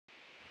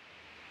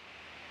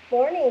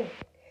Morning.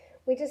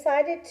 We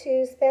decided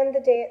to spend the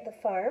day at the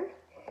farm,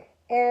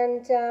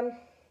 and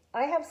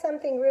I have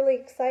something really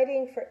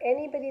exciting for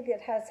anybody that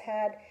has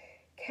had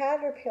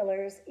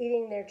caterpillars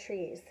eating their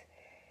trees.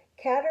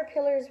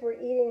 Caterpillars were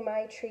eating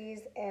my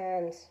trees,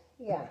 and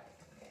yeah,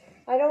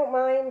 I don't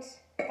mind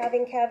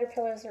having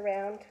caterpillars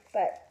around,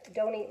 but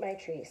don't eat my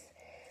trees.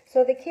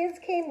 So the kids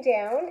came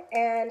down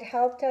and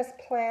helped us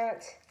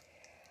plant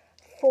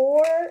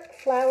 4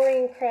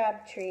 flowering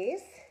crab trees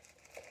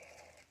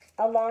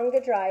along the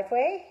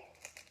driveway,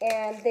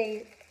 and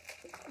they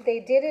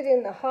did it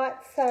in the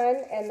hot sun,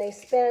 and they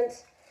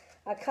spent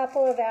a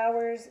couple of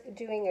hours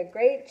doing a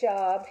great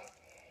job.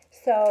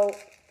 So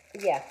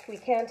yeah, we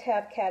can't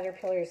have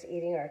caterpillars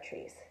eating our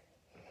trees.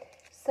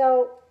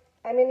 So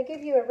I'm going to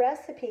give you a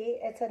recipe.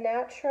 It's a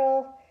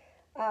natural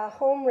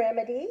home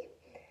remedy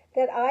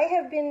that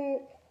I've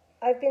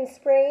been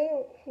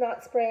spraying,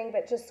 not spraying,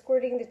 but just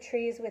squirting the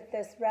trees with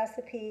this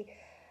recipe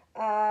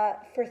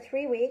for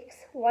 3 weeks,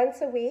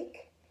 once a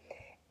week.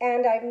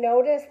 And I've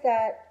noticed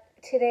that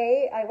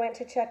today I went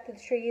to check the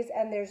trees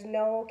and there's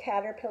no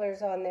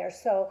caterpillars on there.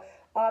 So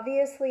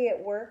obviously it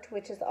worked,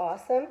 which is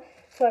awesome.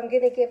 So I'm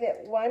going to give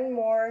it one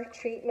more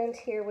treatment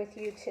here with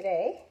you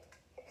today.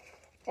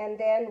 And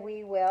then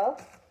we will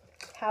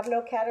have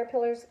no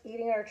caterpillars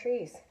eating our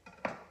trees.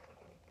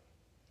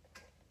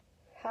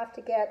 Have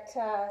to get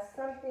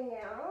something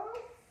else.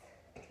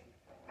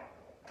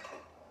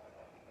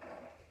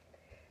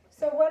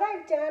 So what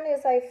I've done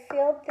is I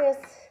filled this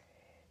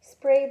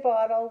spray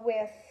bottle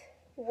with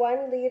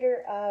 1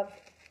 liter of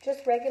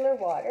just regular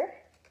water.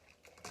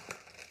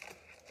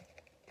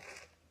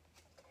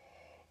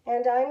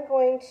 And I'm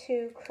going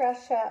to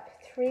crush up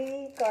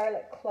 3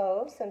 garlic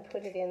cloves and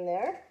put it in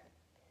there.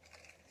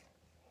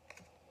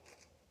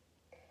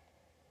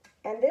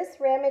 And this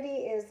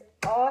remedy is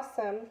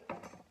awesome.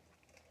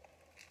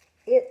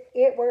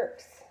 It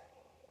works.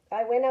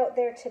 I went out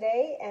there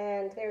today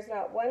and there's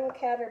not one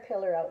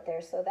caterpillar out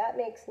there, so that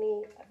makes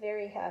me a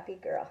very happy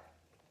girl.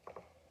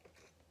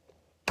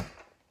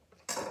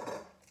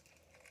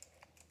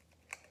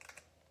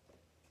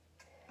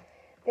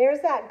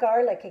 There's that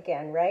garlic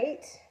again,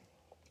 right?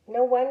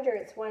 No wonder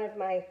it's one of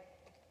my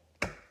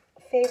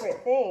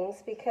favorite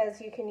things,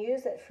 because you can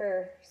use it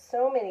for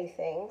so many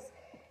things.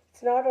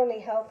 It's not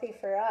only healthy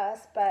for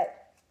us,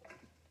 but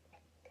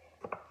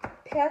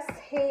pests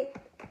hate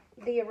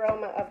the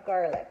aroma of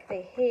garlic.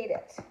 They hate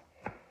it.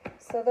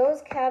 So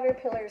those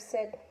caterpillars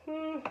said,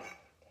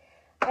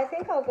 I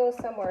think I'll go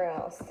somewhere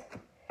else.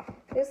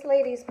 This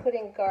lady's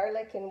putting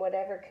garlic in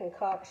whatever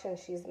concoction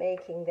she's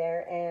making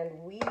there, and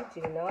we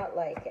do not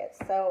like it.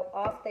 So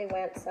off they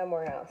went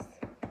somewhere else.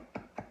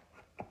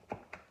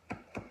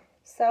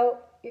 So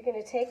you're going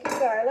to take your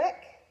garlic,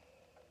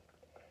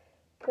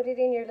 put it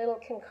in your little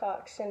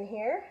concoction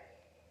here,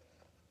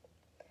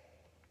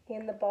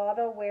 in the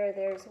bottle where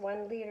there's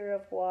 1 liter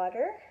of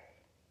water.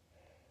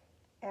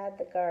 Add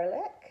the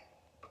garlic.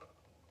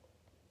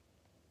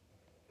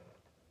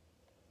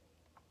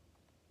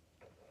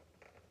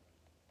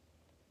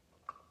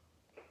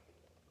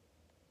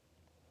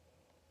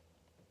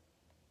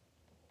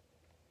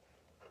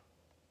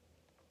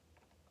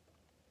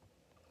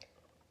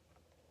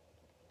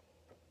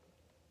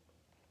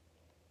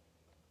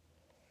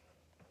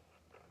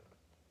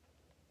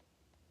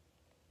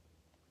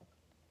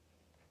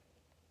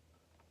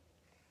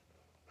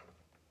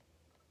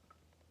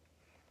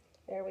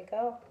 There we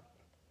go.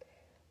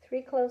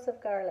 3 cloves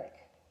of garlic,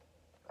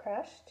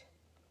 crushed.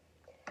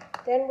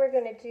 Then we're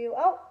going to do,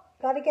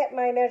 got to get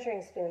my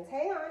measuring spoons.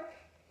 Hang on.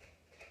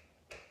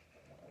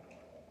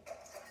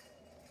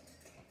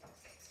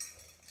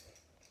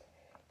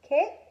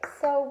 Okay,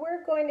 so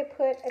we're going to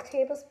put a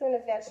tablespoon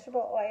of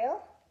vegetable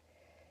oil.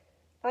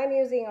 I'm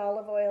using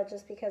olive oil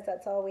just because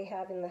that's all we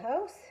have in the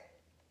house,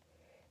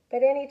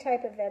 but any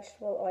type of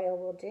vegetable oil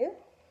will do.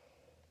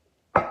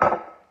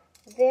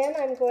 Then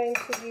I'm going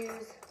to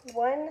use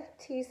 1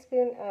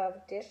 teaspoon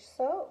of dish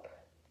soap.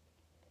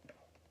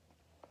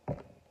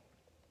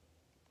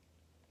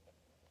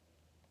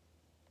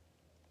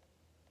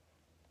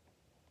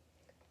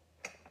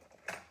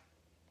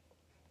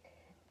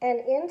 And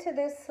into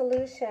this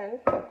solution,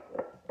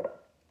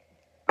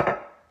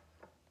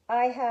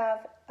 I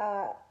have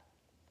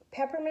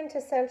peppermint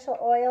essential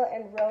oil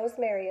and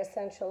rosemary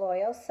essential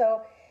oil.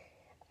 So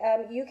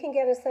you can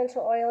get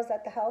essential oils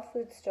at the health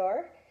food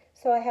store.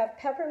 So I have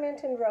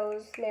peppermint and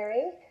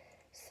rosemary.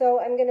 So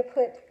I'm going to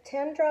put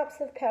 10 drops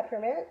of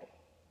peppermint.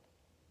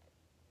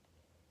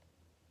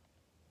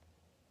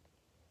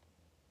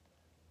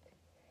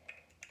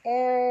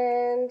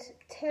 And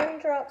 10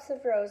 drops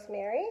of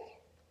rosemary.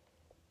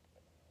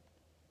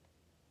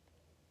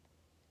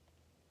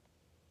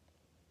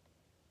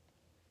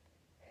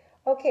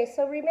 Okay,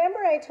 so remember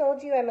I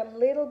told you I'm a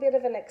little bit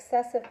of an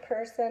excessive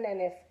person,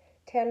 and if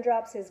 10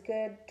 drops is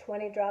good,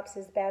 20 drops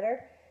is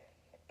better.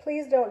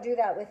 Please don't do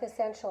that with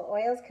essential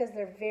oils, because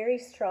they're very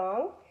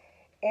strong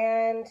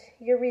and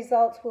your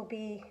results will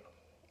be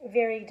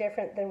very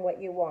different than what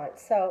you want.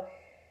 So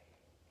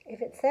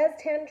if it says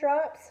 10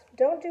 drops,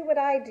 don't do what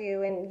I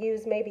do and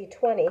use maybe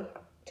 20.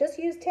 Just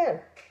use 10.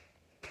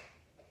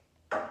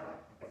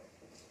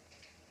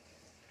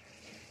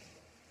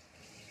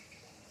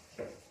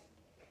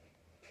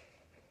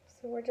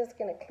 So we're just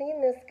going to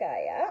clean this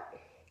guy up.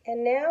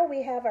 And now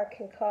we have our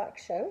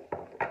concoction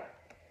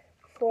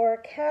for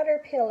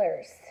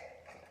caterpillars.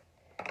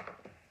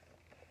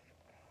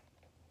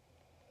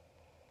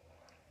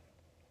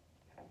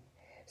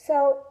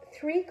 So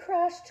 3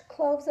 crushed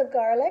cloves of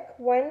garlic,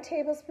 1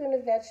 tablespoon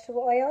of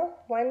vegetable oil,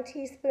 1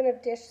 teaspoon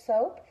of dish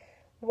soap,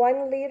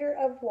 1 liter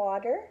of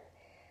water,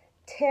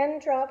 10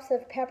 drops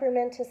of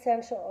peppermint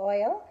essential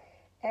oil,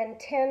 and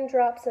 10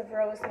 drops of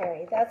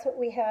rosemary. That's what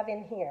we have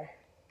in here.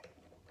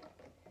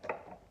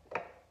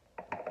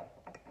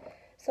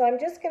 So I'm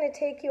just going to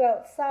take you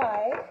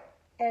outside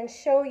and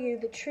show you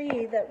the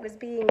tree that was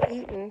being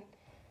eaten.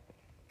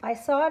 I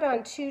saw it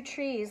on 2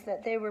 trees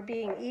that they were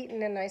being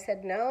eaten, and I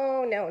said,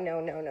 no, no, no,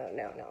 no, no,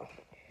 no, no.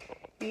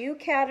 You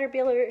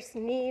caterpillars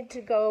need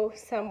to go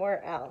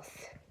somewhere else.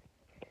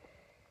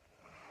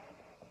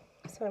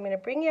 So I'm going to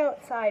bring you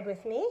outside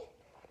with me.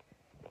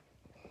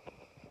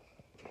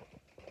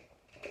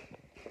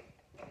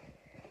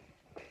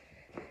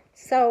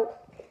 So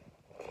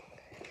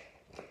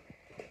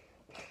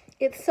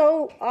it's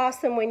so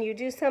awesome when you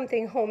do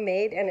something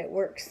homemade and it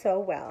works so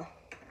well.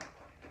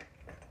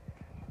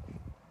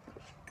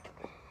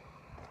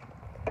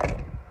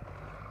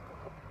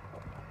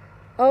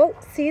 Oh,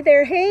 see,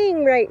 they're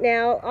haying right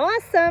now.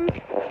 Awesome.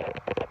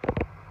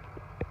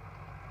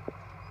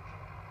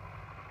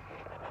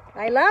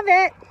 I love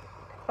it.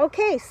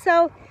 Okay,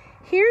 so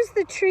here's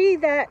the tree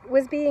that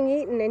was being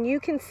eaten, and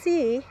you can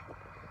see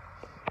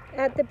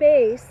at the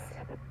base,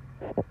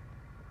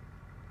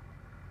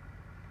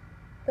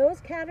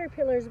 those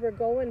caterpillars were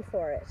going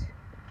for it.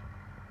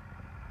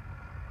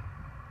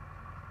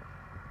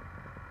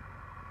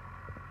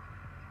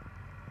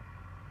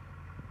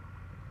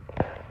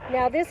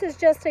 Now this is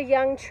just a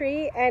young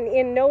tree, and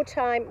in no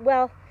time,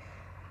 well,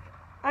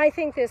 I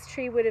think this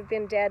tree would have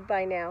been dead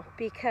by now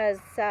because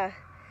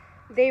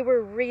they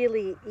were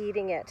really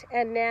eating it.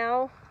 And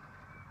now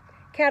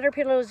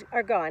caterpillars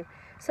are gone.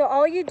 So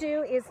all you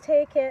do is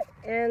take it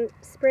and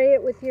spray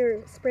it with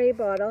your spray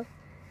bottle.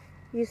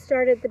 You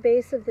start at the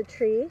base of the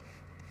tree.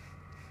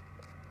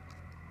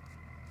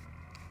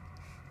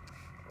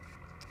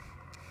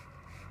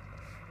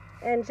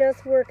 And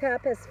just work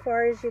up as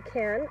far as you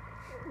can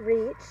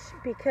reach,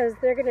 because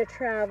they're going to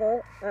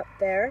travel up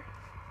there.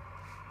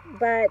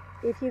 But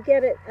if you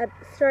get it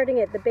starting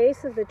at the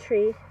base of the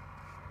tree,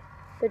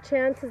 the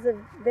chances of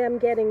them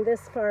getting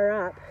this far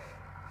up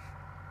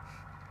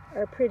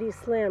are pretty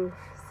slim.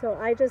 So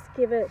I just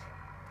give it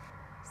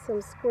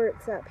some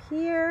squirts up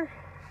here.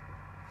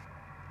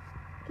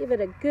 Give it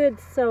a good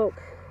soak.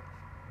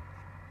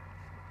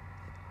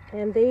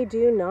 And they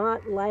do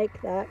not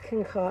like that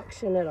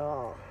concoction at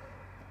all.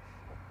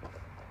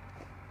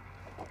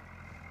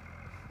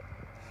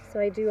 So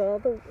I do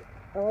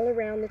all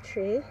around the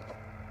tree.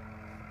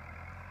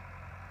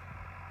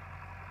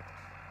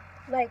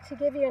 Like, to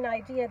give you an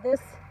idea,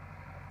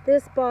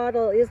 this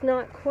bottle is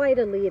not quite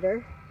a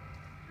liter,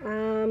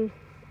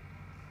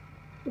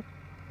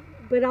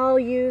 but I'll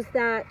use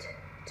that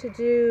to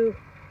do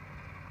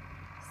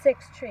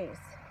 6 trees.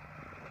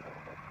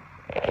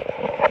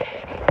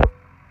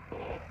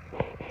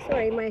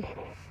 Sorry, my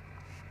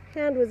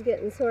hand was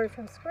getting sore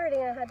from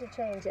squirting. I had to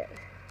change it.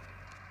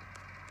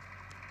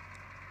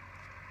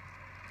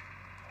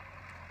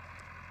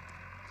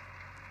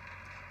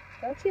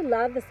 Don't you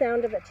love the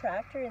sound of a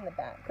tractor in the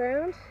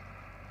background?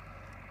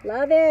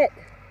 Love it!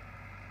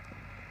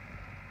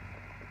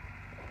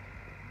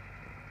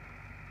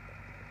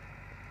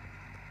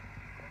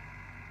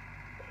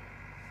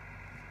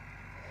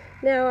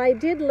 Now I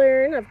did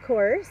learn, of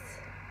course,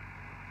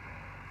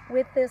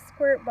 with this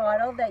squirt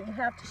bottle that you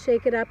have to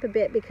shake it up a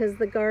bit because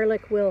the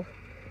garlic will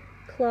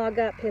clog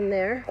up in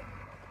there.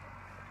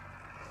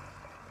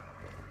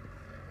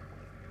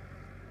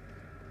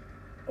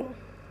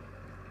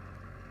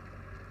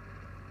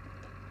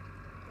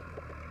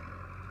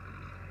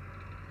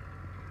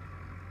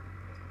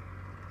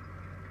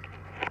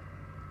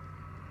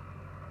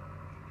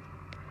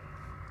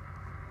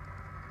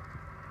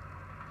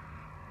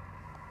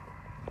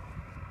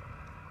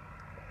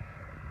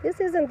 This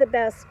isn't the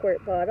best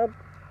squirt bottle.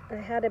 I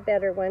had a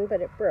better one,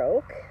 but it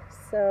broke.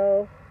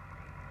 So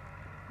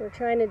we're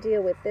trying to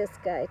deal with this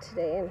guy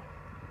today and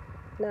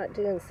not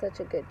doing such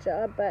a good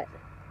job, but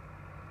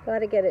got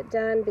to get it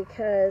done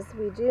because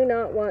we do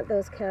not want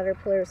those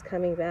caterpillars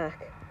coming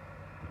back.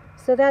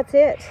 So that's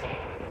it.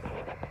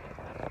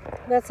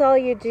 That's all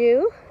you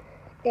do.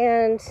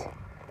 And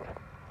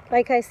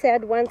like I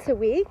said, once a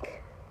week.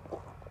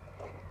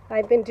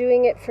 I've been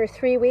doing it for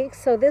 3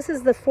 weeks, so this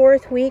is the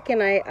 4th week,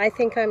 and I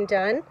think I'm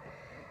done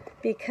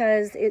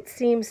because it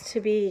seems to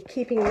be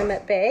keeping them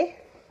at bay.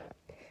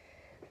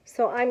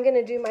 So I'm going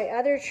to do my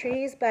other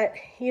trees, but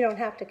you don't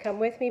have to come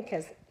with me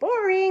because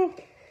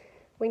boring.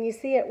 When you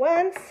see it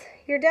once,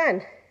 you're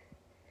done.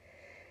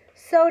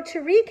 So to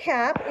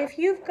recap, if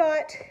you've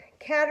got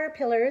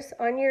caterpillars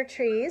on your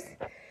trees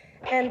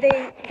And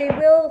they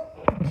will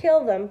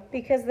kill them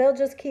because they'll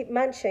just keep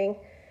munching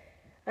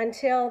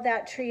until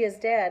that tree is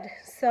dead.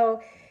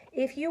 So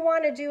if you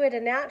want to do it a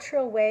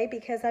natural way,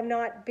 because I'm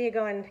not big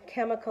on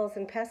chemicals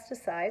and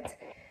pesticides,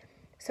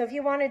 so if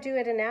you want to do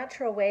it a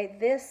natural way,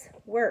 this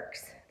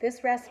works.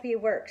 This recipe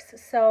works.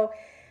 So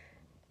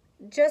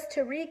just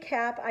to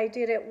recap, I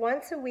did it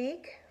once a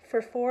week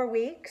for 4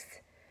 weeks,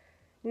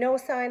 no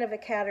sign of a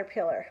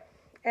caterpillar,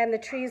 and the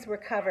trees were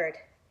covered.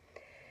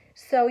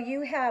 So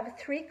you have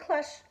 3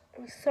 crushed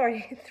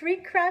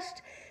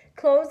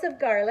cloves of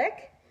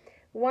garlic,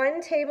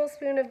 1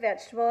 tablespoon of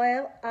vegetable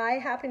oil. I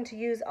happen to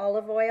use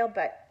olive oil,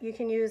 but you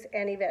can use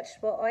any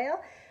vegetable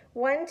oil.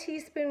 1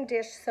 teaspoon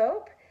dish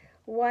soap,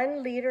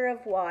 1 liter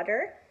of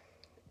water,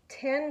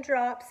 10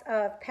 drops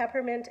of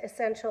peppermint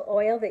essential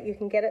oil that you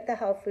can get at the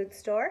health food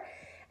store,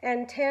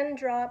 and 10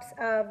 drops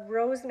of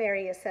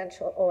rosemary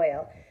essential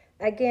oil.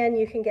 Again,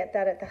 you can get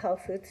that at the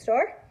health food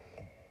store.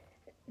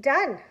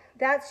 Done.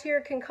 That's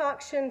your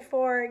concoction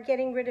for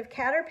getting rid of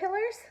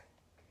caterpillars.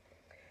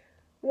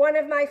 One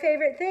of my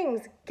favorite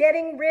things,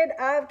 getting rid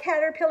of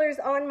caterpillars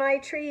on my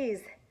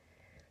trees.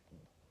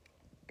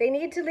 They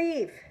need to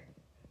leave.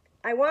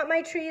 I want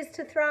my trees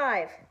to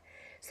thrive.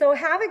 So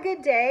have a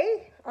good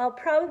day. I'll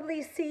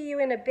probably see you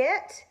in a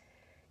bit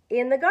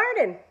in the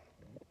garden.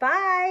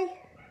 Bye.